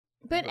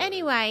But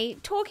anyway,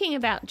 talking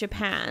about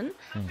Japan,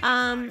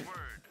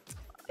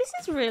 this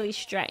is really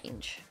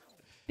strange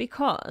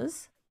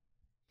because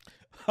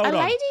Hold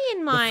on. lady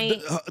in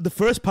my... The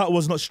first part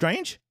was not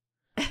strange?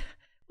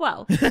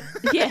 Well,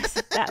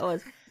 yes, that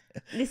was.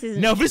 This is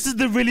No, this is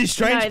the really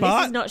strange part. No,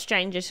 this is not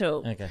strange at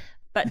all. Okay.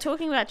 But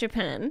talking about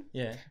Japan,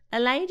 Yeah. a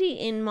lady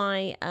in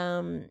my,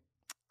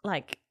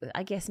 like,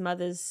 I guess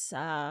mother's,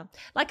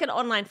 like an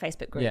online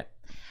Facebook group. Yeah.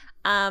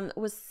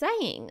 Was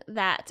saying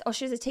that,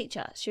 she was a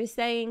teacher. She was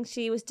saying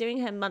she was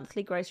doing her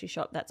monthly grocery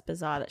shop. That's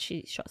bizarre that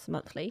she shops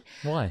monthly.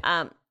 Why?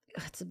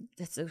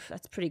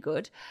 That's pretty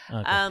good.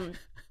 Okay.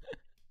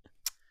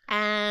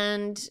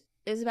 And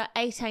it was about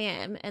 8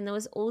 a.m. and there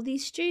was all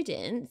these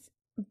students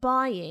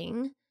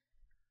buying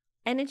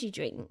energy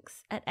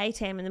drinks at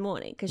 8 a.m. in the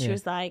morning because she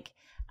was like,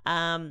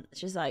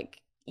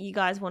 you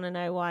guys want to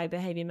know why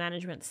behavior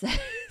management's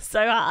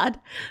so hard?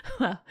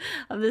 Well,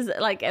 there's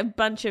like a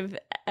bunch of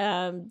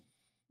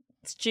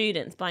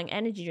students buying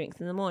energy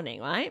drinks in the morning,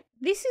 right?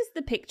 This is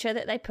the picture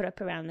that they put up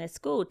around their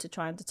school to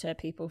try and deter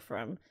people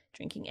from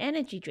drinking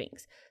energy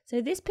drinks.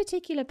 So this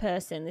particular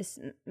person, this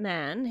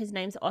man, his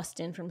name's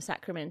Austin from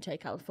Sacramento,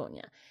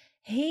 California.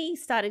 He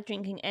started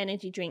drinking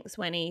energy drinks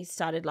when he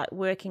started like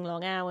working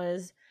long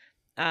hours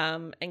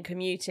and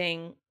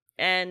commuting.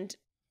 And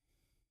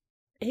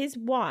his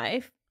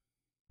wife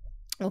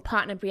or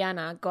partner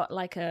Brianna got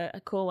like a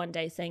call one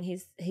day saying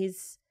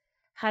he's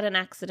had an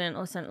accident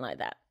or something like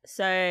that.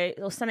 So,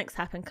 or something's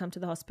happened, come to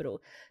the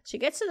hospital. She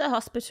gets to the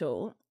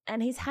hospital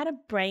and he's had a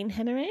brain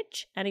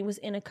hemorrhage and he was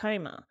in a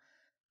coma.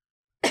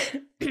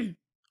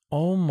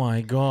 Oh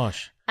my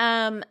gosh.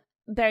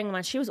 Bearing in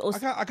mind, she was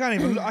also... I can't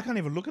even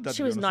look at that.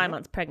 She was 9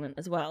 months pregnant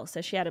as well.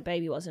 So she had a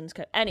baby, was in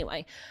scope.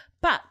 Anyway,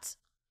 but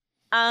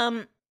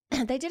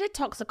they did a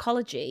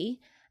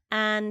toxicology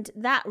and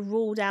that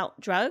ruled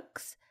out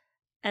drugs.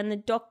 And the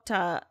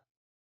doctor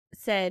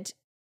said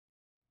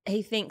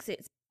he thinks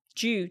it's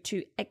due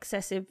to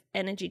excessive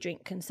energy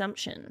drink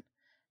consumption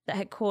that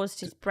had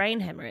caused his brain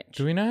hemorrhage.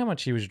 Do we know how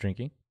much he was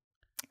drinking?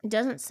 It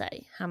doesn't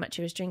say how much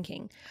he was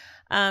drinking.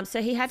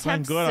 So he had to have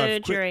Thank God I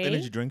have surgery. quick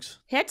energy drinks.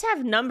 He had to have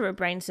a number of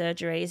brain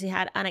surgeries. He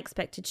had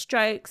unexpected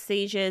strokes,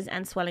 seizures,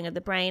 and swelling of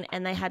the brain,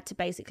 and they had to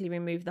basically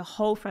remove the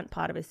whole front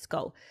part of his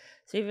skull.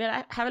 So if you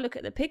have a look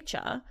at the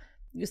picture,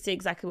 you'll see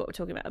exactly what we're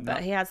talking about.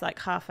 But he has like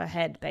half a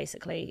head,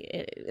 basically.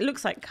 It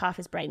looks like half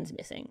his brain's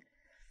missing.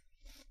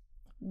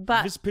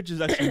 But This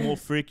picture's actually more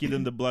freaky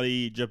than the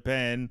bloody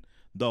Japan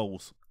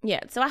dolls.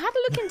 yeah, so I had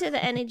to look into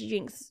the energy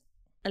drinks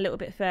a little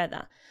bit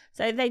further.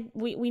 So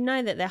we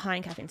know that they're high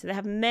in caffeine. So they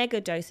have mega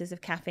doses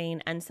of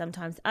caffeine and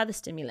sometimes other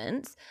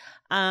stimulants.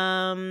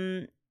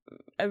 A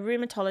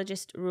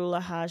rheumatologist,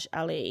 Rula Haj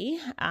Ali,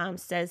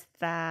 says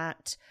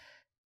that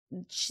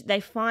they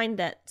find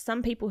that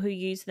some people who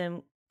use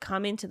them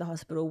come into the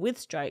hospital with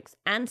strokes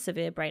and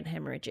severe brain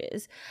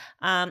hemorrhages.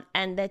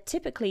 And they're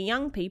typically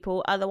young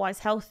people, otherwise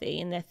healthy,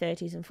 in their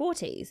 30s and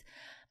 40s.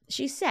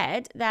 She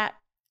said that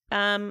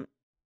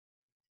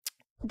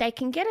they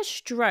can get a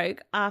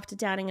stroke after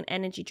downing an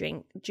energy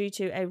drink due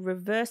to a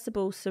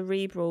reversible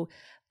cerebral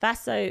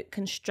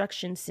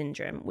vasoconstriction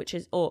syndrome, which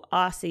is, or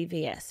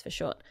RCVS for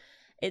short.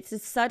 It's a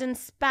sudden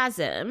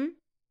spasm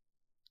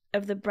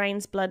of the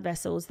brain's blood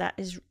vessels that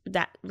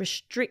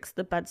restricts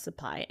the blood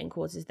supply and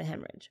causes the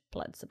hemorrhage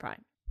blood supply.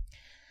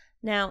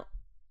 Now,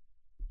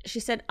 she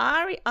said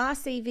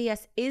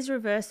RCVS is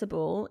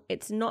reversible.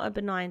 It's not a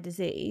benign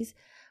disease,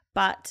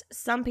 but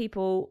some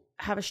people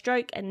have a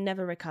stroke and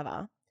never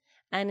recover.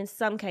 And in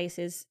some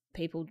cases,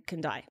 people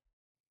can die.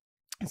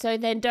 So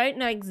they don't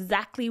know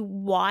exactly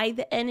why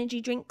the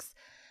energy drinks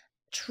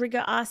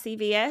trigger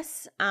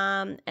RCVS.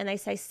 And they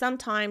say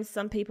sometimes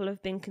some people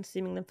have been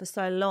consuming them for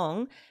so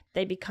long,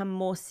 they become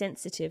more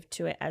sensitive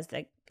to it as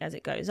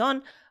it goes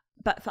on.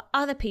 But for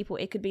other people,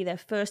 it could be their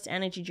first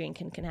energy drink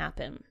and can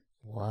happen.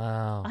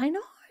 Wow. I know.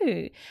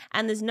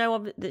 And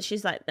there's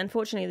she's like,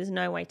 unfortunately, there's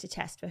no way to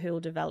test for who will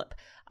develop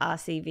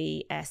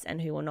RCVS and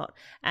who will not.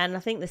 And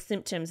I think the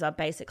symptoms are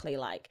basically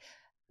like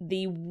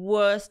the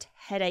worst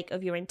headache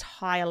of your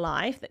entire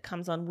life that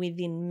comes on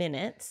within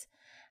minutes,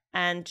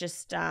 and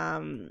just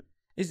shaking,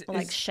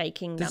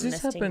 does numbness,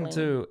 this happen tingling.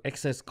 to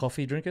excess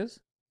coffee drinkers?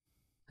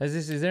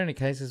 Is there any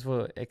cases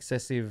for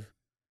excessive?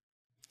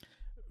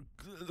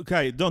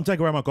 Okay, don't take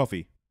away my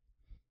coffee.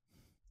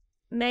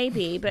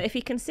 Maybe, but if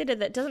you consider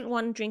that, doesn't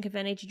one drink of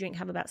energy drink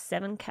have about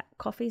 7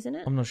 coffees in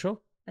it? I'm not sure.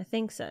 I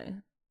think so.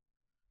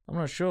 I'm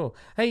not sure.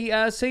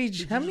 Hey,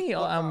 Siege, how many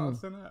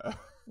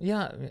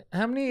yeah,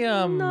 how many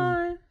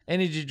No.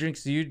 energy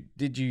drinks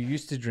did you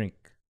used to drink?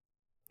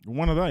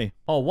 One a day.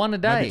 Oh, one a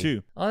day. Maybe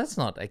 2. Oh, that's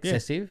not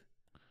excessive.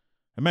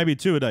 And maybe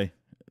 2 a day.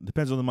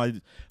 Depends on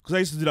because I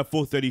used to do that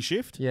 4:30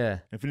 shift. Yeah.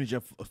 And finish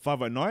at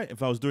 5 at night.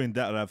 If I was doing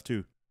that, I'd have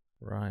 2.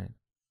 Right.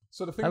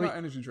 So the thing about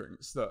energy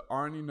drinks that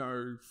I only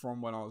know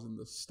from when I was in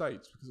the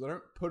States, because I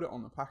don't put it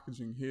on the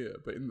packaging here,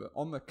 but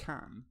on the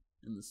can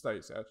in the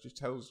States, it actually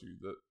tells you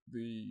that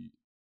the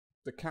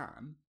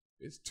can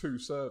is 2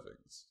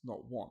 servings,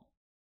 not 1.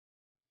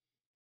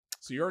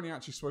 So you're only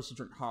actually supposed to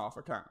drink half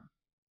a can.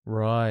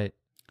 Right.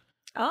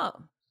 Oh.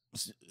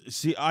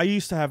 See, I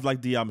used to have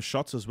like the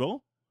shots as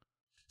well.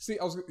 See,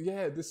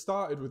 this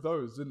started with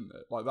those, didn't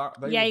it? Like that.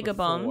 They Jaeger were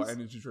before bombs.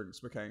 energy drinks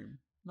became.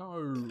 No.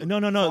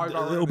 No.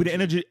 It'll be the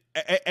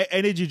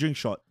energy drink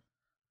shot.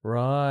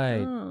 Right.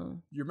 Oh.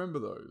 You remember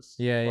those?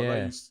 Yeah, like,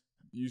 yeah.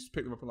 You used to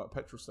pick them up at like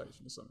petrol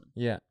station or something.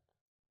 Yeah.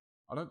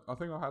 I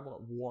think I had like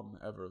one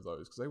ever of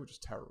those because they were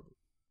just terrible.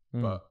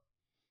 Mm. But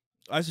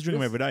I used to drink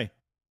them every day.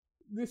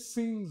 this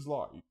seems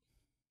like,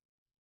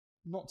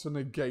 not to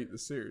negate the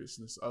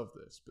seriousness of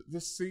this, but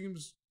this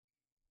seems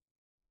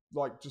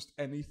like just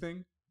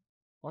anything.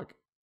 Like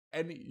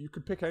you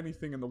could pick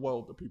anything in the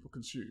world that people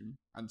consume,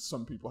 and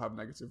some people have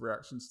negative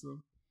reactions to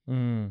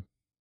them.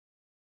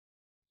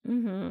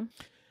 Mm-hmm.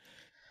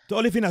 The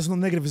only thing that's not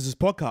negative is this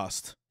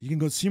podcast. You can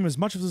consume as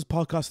much of this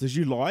podcast as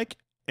you like,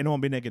 and it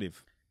won't be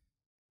negative.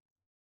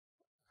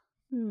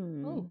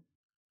 Hmm.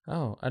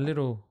 Oh, a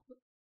little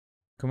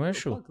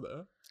commercial.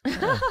 Plug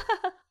there.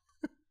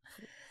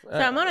 So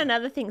I'm on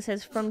another thing. It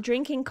says from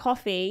drinking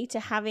coffee to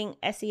having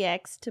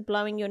sex to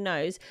blowing your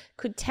nose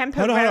could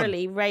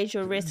temporarily raise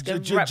your risk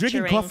of Drinking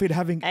rupturing coffee to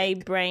having a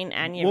brain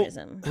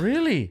aneurysm.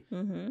 Really?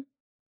 Mm-hmm.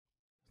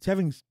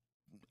 having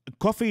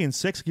coffee and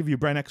sex give you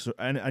brain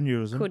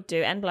aneurysm. Could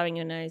do, and blowing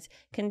your nose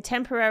can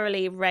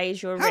temporarily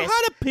raise your How risk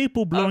hard are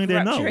people blowing of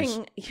their rupturing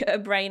nose? a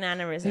brain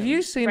aneurysm. Have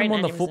you seen brain them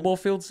on the aneurysm. football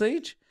field,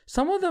 Siege?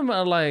 Some of them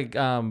are like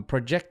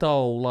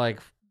projectile, like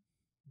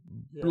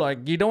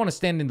you don't want to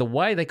stand in the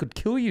way. They could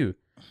kill you,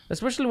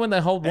 especially when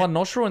they hold one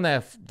nostril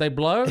and they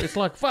blow. It's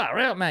like far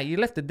out, mate. You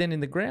left a dent in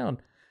the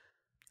ground.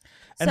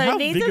 And So how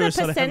these are the vigorous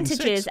are they having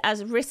percentages sex?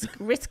 as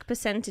risk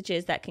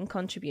percentages that can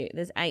contribute.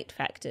 There's 8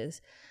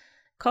 factors.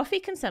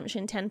 Coffee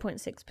consumption,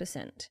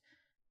 10.6%.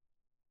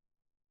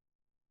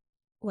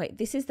 Wait,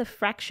 this is the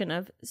fraction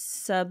of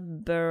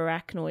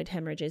subarachnoid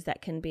hemorrhages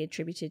that can be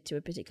attributed to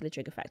a particular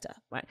trigger factor.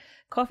 Right.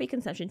 Coffee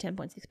consumption,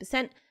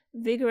 10.6%.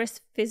 Vigorous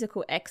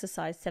physical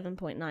exercise,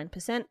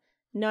 7.9%.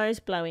 Nose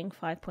blowing,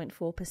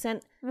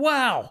 5.4%.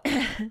 Wow.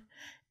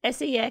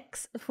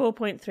 SEX,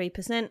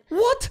 4.3%.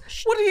 What?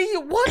 What are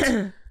you?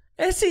 What?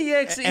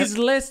 SEX is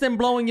less than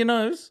blowing your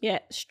nose. Yeah,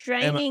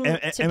 straining to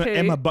poo.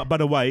 Emma, by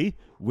the way,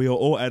 we are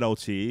all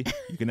adults here.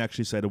 You can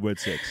actually say the word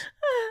sex.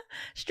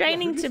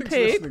 Straining Who do to you think's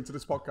poop. listening to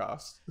this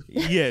podcast?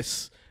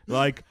 Yes.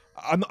 Like,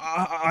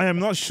 I am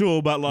not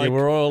sure, but like, Yeah,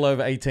 we're all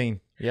over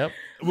 18. Yep.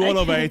 we're all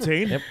over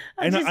 18. Yep.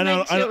 And, Just and,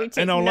 make sure we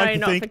take and I would no, like to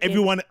not for think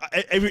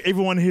kids.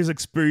 everyone has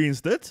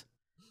experienced it.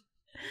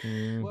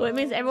 Well, it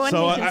means everyone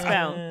So here can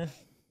spell.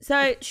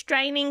 So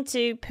straining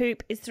to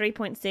poop is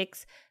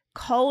 3.6.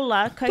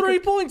 Cola,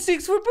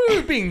 3.6 for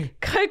pooping.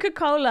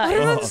 Coca-Cola. I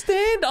don't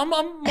understand.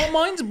 My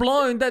mind's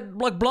blown that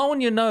like blowing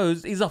your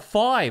nose is a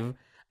 5,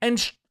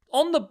 and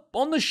on the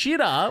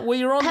shitter where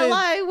you're on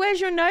Hello,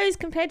 where's your nose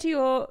compared to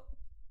your...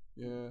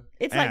 Yeah.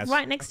 It's Ass. like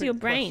right next to your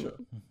brain.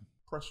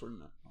 Pressure in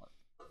that.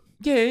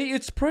 yeah,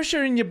 it's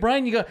pressure in your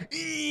brain. You go,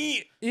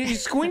 you're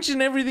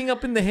squinching everything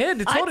up in the head.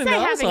 It's I'd not in say the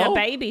having asshole. a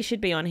baby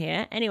should be on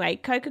here. Anyway,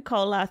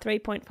 Coca-Cola,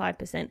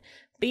 3.5%.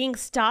 Being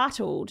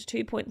startled,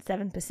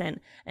 2.7%.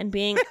 And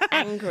being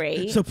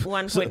angry,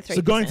 1.3%.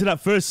 So going to that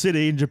first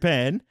city in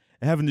Japan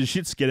and having the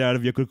shit scared out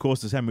of you could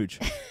cause this hemorrhage.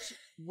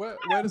 Where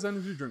does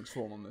energy drinks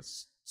fall on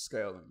this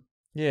scale then?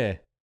 Yeah.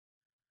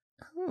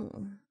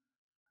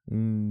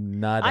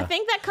 Nada. I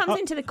think that comes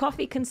into the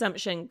coffee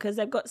consumption because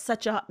they've got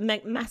such a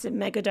massive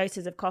mega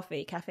doses of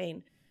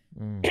caffeine.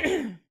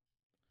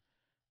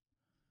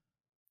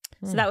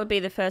 So that would be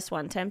the first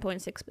one,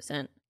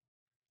 10.6%.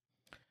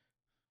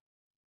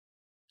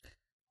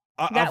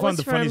 I That found was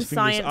the from funniest thing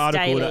in this Science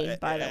article Daily, that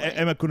by the way.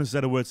 Emma couldn't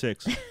say the word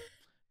sex.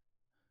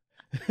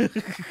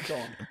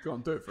 Go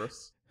on, do it for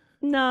us.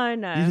 No, You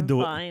can I'm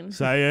do fine. it.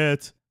 Say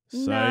it.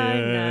 Say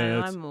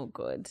No, it. I'm all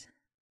good.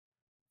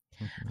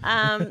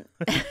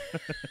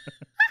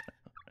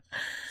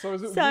 So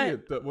is it So-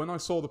 weird that when I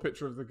saw the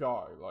picture of the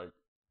guy, like,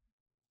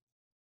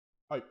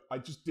 I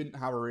just didn't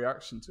have a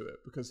reaction to it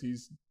because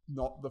he's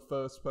not the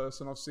first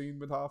person I've seen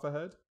with half a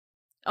head?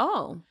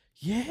 Oh,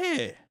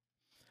 Yeah.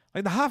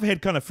 Like the half a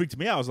head kind of freaked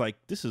me out. I was like,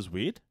 this is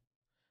weird.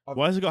 I've-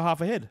 Why has it got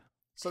half a head?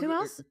 So Who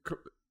else?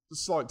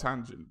 Slight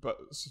tangent, but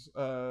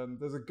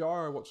there's a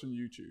guy I watch on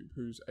YouTube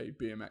who's a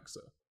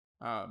BMXer.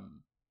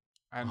 And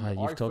Oh, you've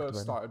I talked first about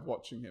started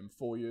watching him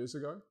 4 years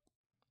ago.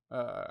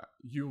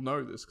 You'll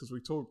know this because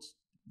we talked.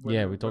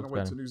 Yeah, we when talked I about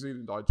went to him. New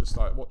Zealand, I just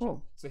started watching.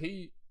 Oh. So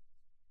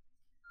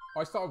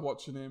I started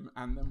watching him,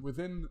 and then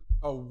within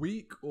a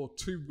week or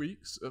 2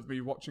 weeks of me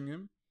watching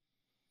him,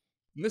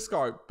 and this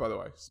guy, by the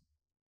way,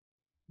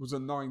 was a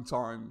 9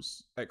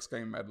 times X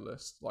Game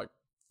medalist, like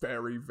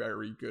very,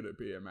 very good at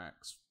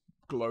BMX,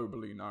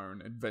 globally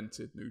known,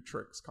 invented new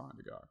tricks kind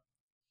of guy.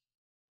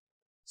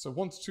 So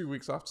 1 to 2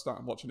 weeks after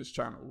starting watching his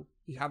channel,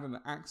 he had an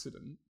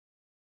accident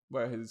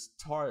where his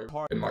tire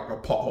in like a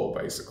pothole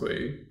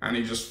basically, and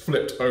he just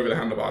flipped over the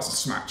handlebars and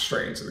smacked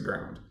straight into the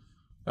ground.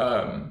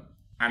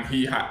 And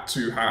he had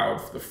to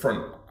have the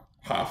front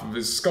half of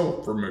his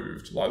skull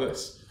removed like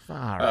this.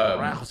 Far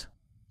out.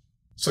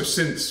 So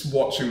since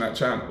watching that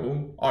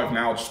channel, I've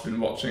now just been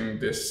watching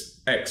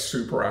this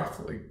ex-super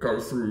athlete go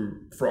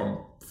through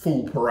from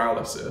full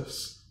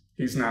paralysis,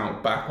 he's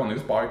now back on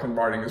his bike and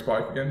riding his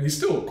bike again. He's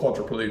still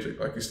quadriplegic,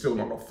 like he's still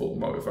not got full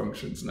motor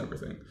functions and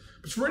everything.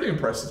 But it's really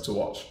impressive to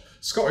watch.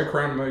 Scotty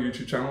Cranmer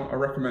YouTube channel, I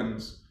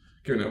recommend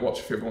giving it a watch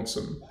if you want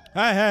some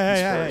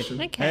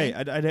inspiration. Okay.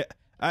 Hey,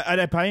 are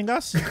they paying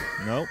us?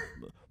 No,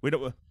 we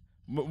don't.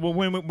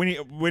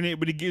 When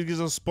he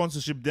gives us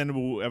sponsorship, then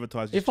we'll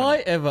advertise. If I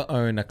ever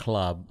own a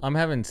club, I'm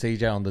having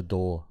CJ on the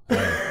door.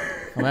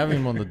 I'm having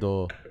him on the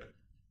door.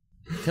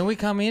 Can we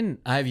come in?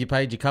 Have you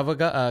paid your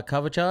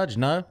cover charge?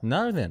 No?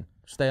 No then.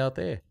 Stay out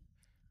there.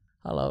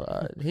 Hello.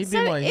 He'd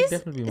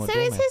definitely be my So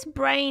doorman. is his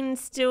brain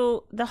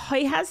still...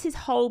 He has his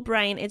whole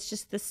brain, it's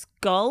just the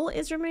skull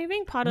is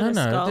removing part of the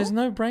skull? No, there's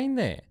no brain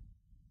there.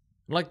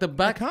 Like the That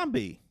back... can't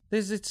be.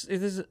 There's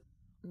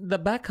the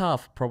back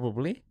half,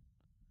 probably.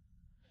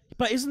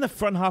 But isn't the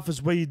front half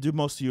is where you do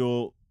most of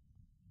your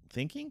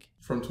thinking?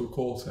 Frontal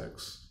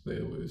cortex, they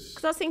always...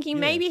 Because I was thinking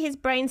maybe his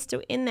brain's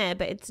still in there,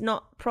 but it's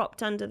not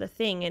propped under the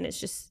thing, and it's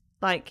just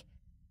like...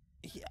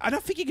 I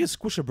don't think you can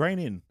squish a brain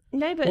in.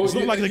 No, but... Well, It's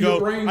not like they your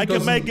go, brain I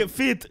can make doesn't- it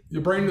fit.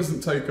 Your brain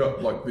doesn't take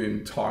up like the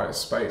entire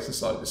space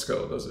inside your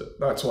skull, does it?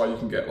 That's why you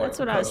can get like That's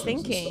what I was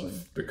concussions and thinking.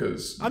 stuff,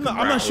 because I'm you not- can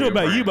I'm not rattle sure your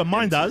about you, brain but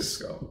mine into your does.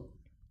 skull.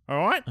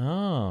 All right?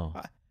 Oh.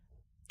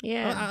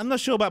 yeah. I'm not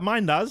sure about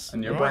mine does.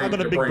 And your all right? brain, I've got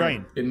a your big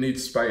brain. It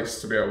needs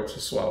space to be able to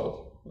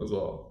swell as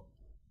well.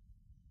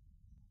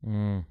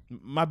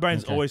 My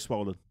brain's Okay. always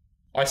swollen.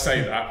 I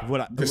say that.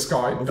 This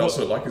guy does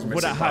look like he's missing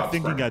What that hard parts,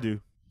 thinking brain. I do.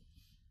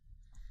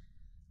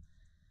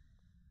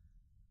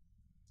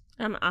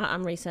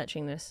 I'm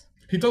researching this.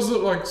 He does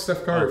look like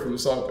Steph Curry from the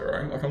side there,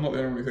 right? Like I'm not the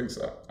only one who thinks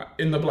that.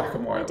 In the black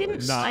and white. I at didn't.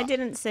 least. Nah. I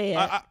didn't see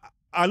it.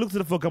 I looked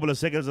at it for a couple of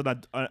seconds and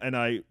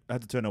I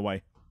had to turn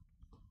away.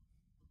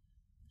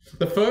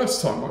 The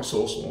first time I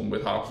saw someone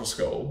with half a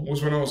skull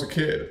was when I was a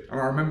kid, and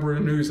I remember a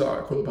news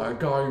article about a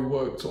guy who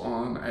worked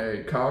on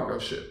a cargo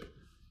ship,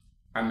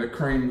 and the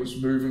crane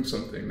was moving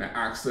something. They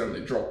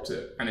accidentally dropped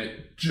it, and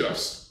it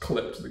just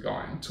clipped the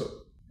guy and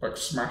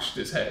smashed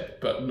his head,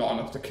 but not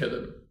enough to kill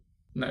him.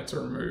 And they had to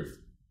remove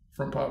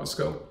front part of his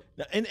skull.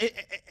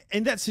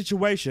 In that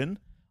situation,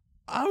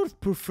 I would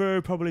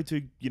prefer probably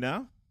to,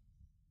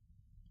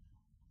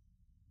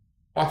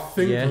 I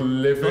think Yeah.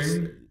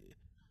 living.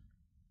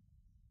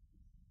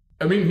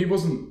 I mean, he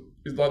wasn't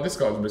like this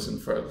guy's missing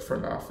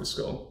front half of his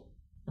skull.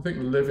 I think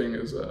living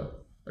is a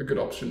good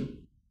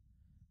option.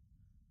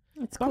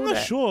 it's I'm called not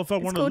a- sure if I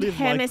it's want to called live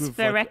like with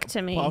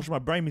hemispherectomy. part of my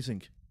brain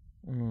missing.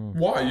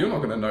 Why? You're not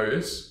going to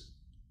notice.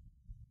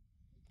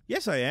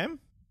 Yes, I am.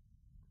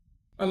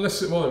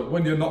 Unless,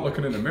 when you're not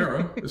looking in the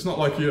mirror, it's not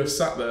like you're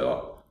sat there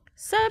like,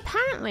 So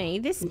apparently,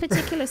 this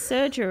particular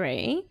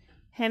surgery,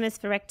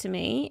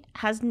 hemispherectomy,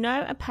 has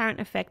no apparent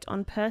effect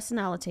on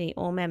personality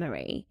or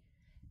memory.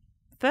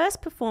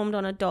 First performed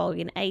on a dog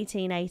in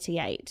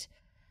 1888.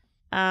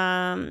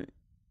 And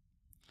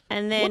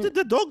then What did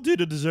the dog do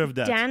to deserve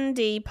that?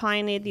 Dandy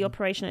pioneered the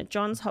operation at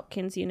Johns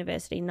Hopkins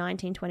University in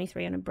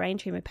 1923 on a brain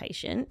tumor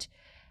patient.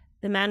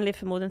 The man lived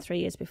for more than 3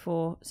 years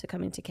before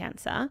succumbing to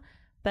cancer.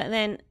 But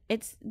then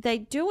they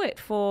do it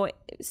for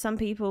some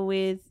people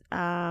with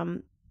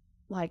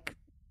like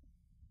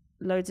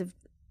loads of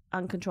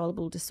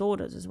uncontrollable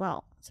disorders as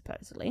well,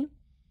 supposedly.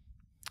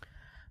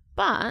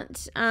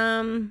 But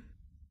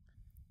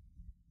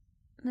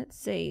let's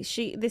see.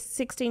 This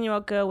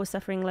 16-year-old girl was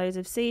suffering loads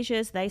of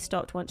seizures. They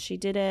stopped once she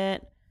did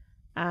it.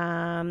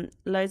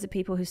 Loads of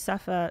people who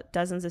suffer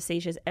dozens of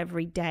seizures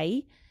every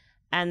day,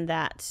 and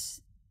that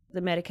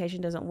the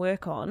medication doesn't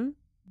work on.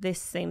 This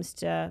seems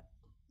to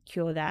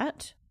cure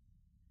that.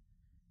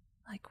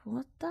 Like,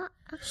 what the?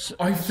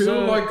 I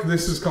feel like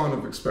this is kind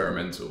of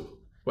experimental,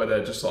 where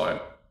they're just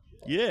like,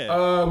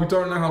 Yeah. we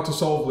don't know how to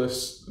solve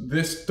this.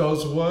 This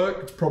does work.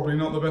 It's probably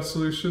not the best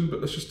solution, but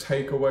let's just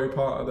take away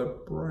part of their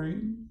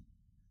brain.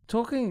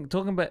 Talking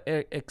about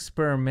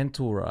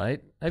experimental,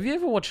 right? Have you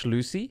ever watched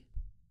Lucy?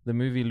 The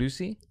movie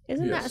Lucy?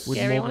 Isn't that a Yes. With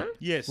scary Morgan- one?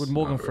 Yes. With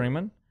Morgan No.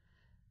 Freeman?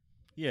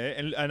 Yeah,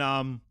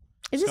 and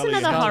Is this Scully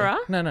another and horror?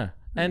 No.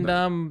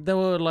 And they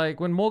were like,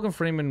 when Morgan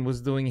Freeman was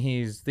doing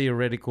his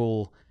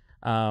theoretical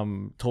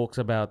talks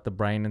about the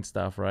brain and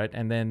stuff, right?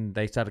 And then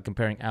they started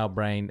comparing our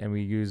brain, and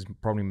we use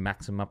probably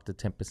maximum up to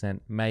 10%,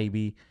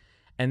 maybe.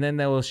 And then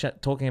they were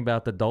talking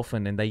about the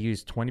dolphin, and they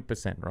used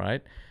 20%,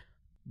 right?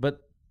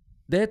 But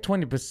their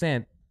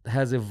 20%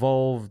 has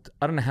evolved.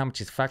 I don't know how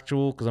much is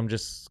factual because I'm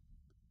just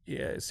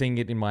seeing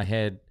it in my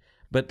head.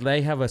 But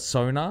they have a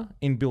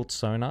inbuilt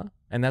sonar,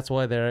 and that's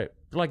why they're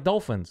like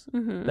dolphins.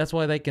 Mm-hmm. That's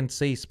why they can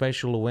see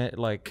spatial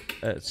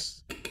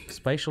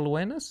spatial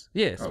awareness.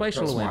 Yeah,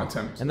 spatial That's my awareness.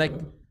 attempt. And they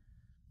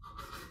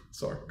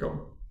Sorry,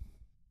 go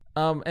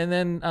on. and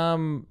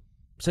then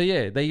so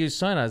yeah, they use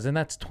sonars, and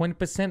that's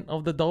 20%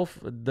 of the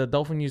dolphin. The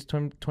dolphin use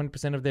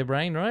 20% of their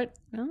brain, right?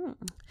 Oh.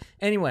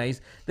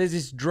 Anyways, there's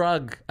this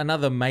drug,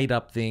 another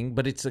made-up thing,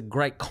 but it's a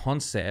great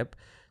concept.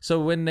 So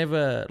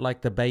whenever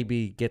like the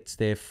baby gets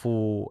their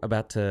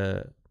about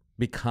to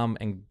become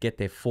and get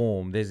their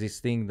form, there's this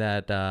thing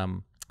that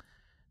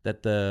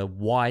that the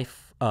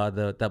wife,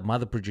 the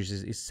mother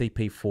produces is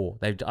CP4.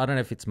 I don't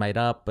know if it's made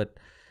up, but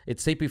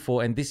It's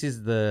CP4, and this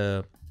is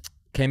the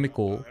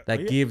chemical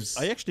that gives.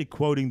 Are you actually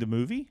quoting the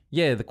movie?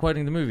 Yeah, the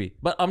quoting the movie.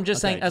 But I'm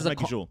just saying, just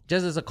making sure.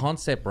 just as a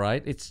concept,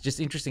 right? It's just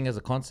interesting as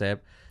a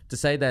concept to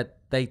say that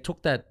they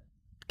took that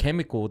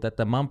chemical that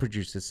the mum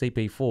produces,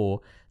 CP4,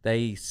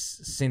 they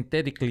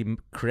synthetically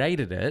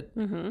created it,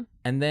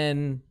 and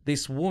then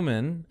this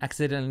woman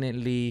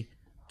accidentally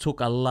took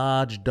a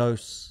large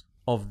dose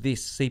of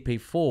this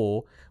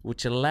CP4,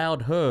 which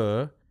allowed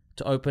her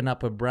to open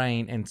up her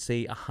brain and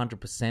see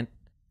 100%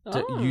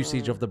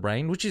 usage of the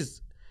brain, which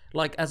is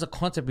like as a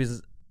concept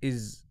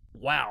is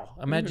wow.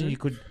 Imagine you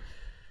could.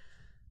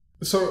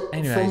 So,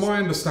 Anyways. from my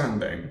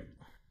understanding,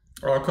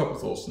 or a couple of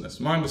thoughts on this.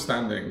 My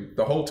understanding,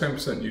 the whole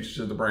 10% usage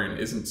of the brain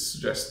isn't to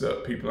suggest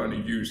that people only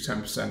use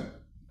 10%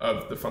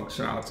 of the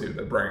functionality of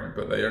their brain,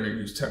 but they only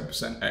use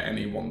 10% at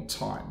any one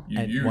time.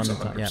 You use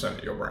 100%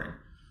 of your brain.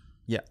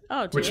 Yeah.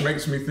 Oh, dear. Which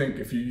makes me think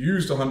if you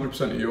used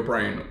 100% of your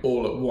brain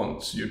all at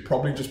once, you'd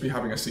probably just be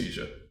having a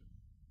seizure.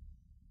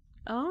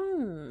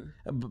 Oh.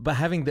 But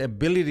having the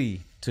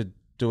ability to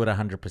do it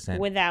 100%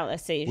 Without a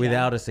seizure.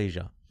 without a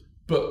seizure.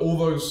 But all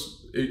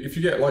those, if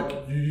you get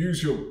like, you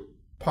use your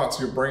parts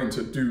of your brain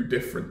to do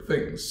different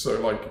things.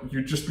 So like,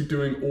 you'd just be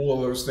doing all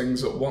of those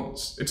things at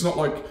once. It's not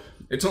like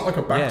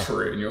a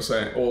battery and you're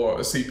saying, or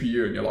a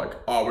CPU and you're like,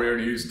 oh, we're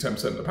only using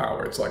 10% of the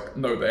power. It's like,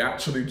 no, they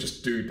actually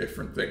just do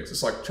different things.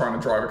 It's like trying to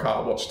drive a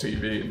car, watch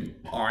TV and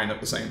iron at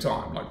the same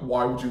time. Like,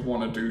 why would you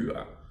want to do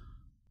that?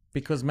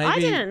 Because maybe I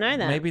didn't know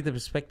that. Maybe the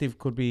perspective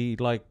could be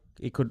like,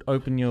 it could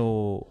open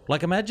your,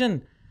 like,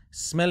 imagine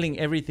smelling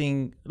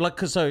everything, like,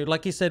 cause so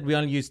like you said, we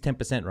only use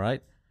 10%,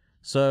 right?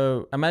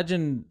 So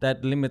imagine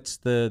that limits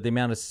the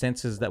amount of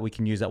senses that we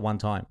can use at one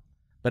time.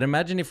 But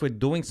imagine if we're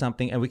doing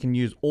something and we can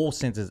use all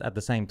senses at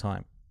the same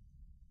time.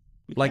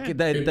 Like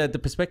the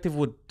perspective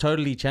would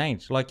totally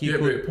change. Like you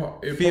could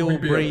it'd feel, probably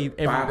be breathe.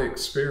 a bad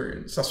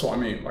experience. That's what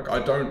I mean. Like I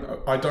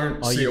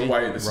don't see a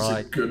way this is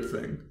a good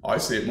thing. I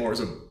see it more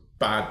as a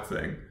bad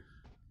thing.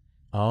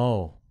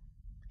 Oh.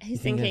 He's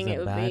think thinking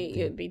it's a bad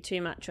it would be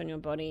too much on your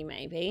body,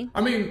 maybe.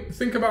 I mean,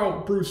 think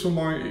about Bruce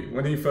Almighty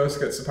when he first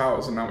gets the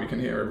powers, and now we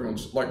can hear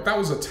everyone's like that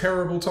was a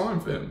terrible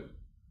time for him.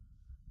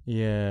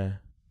 Yeah.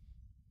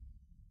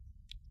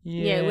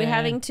 Yeah, we're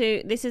having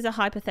to. This is a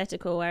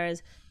hypothetical,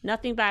 whereas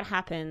nothing bad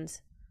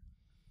happens.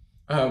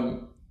 My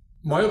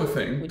other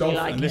thing, Would you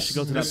like Unless you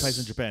go to that place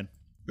in Japan.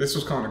 This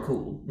was kind of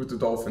cool with the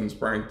dolphin's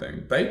brain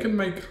thing. They can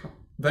make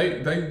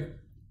they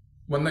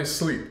when they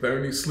sleep, they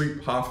only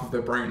sleep half of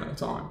their brain at a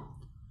time.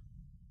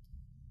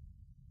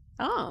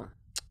 Oh,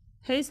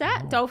 who's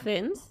that?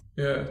 Dolphins.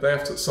 Yeah, they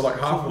have to. So like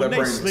half of their when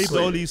brain they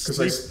sleep, all these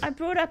because sleep- I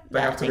brought up they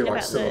that have to thing be like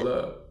about still the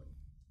alert.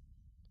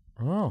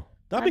 Oh.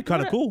 That'd be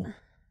kind of cool.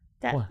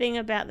 that thing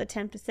about the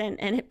 10%,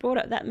 and it brought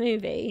up that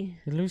movie.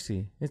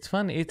 Lucy, it's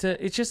funny.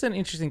 It's just an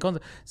interesting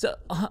concept. So,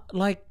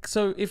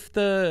 so if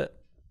the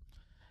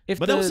But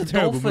that was a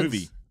terrible dolphins-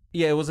 movie.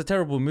 Yeah, it was a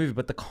terrible movie.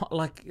 But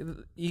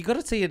you got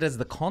to see it as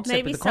the concept.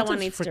 Maybe the someone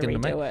concept's needs to freaking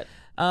redo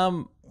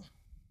amazing.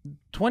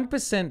 it.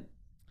 20%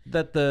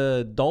 that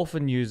the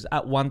dolphin use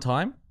at one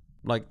time,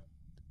 like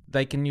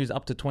they can use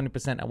up to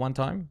 20% at one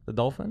time. The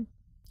dolphin.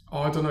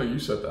 Oh, I don't know. You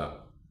said that.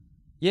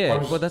 Yeah,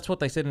 well, that's what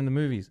they said in the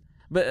movies.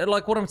 But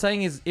like what I'm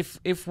saying is,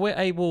 if we're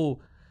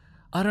able,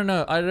 I don't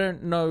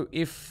know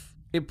if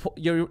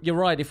you're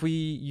right. If we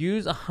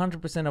use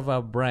 100% of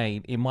our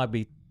brain, it might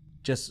be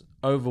just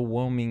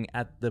overwhelming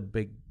at the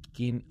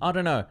begin. I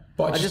don't know.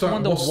 But I just don't-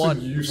 wonder what's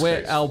the use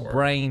where case our for it?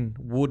 brain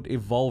would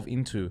evolve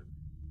into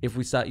if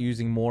we start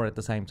using more at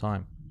the same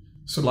time.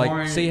 So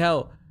Like, see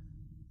how.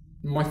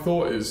 my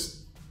thought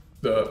is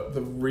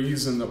the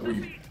reason that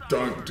we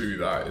don't do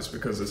that is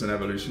because there's an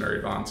evolutionary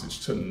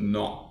advantage to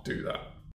not do that.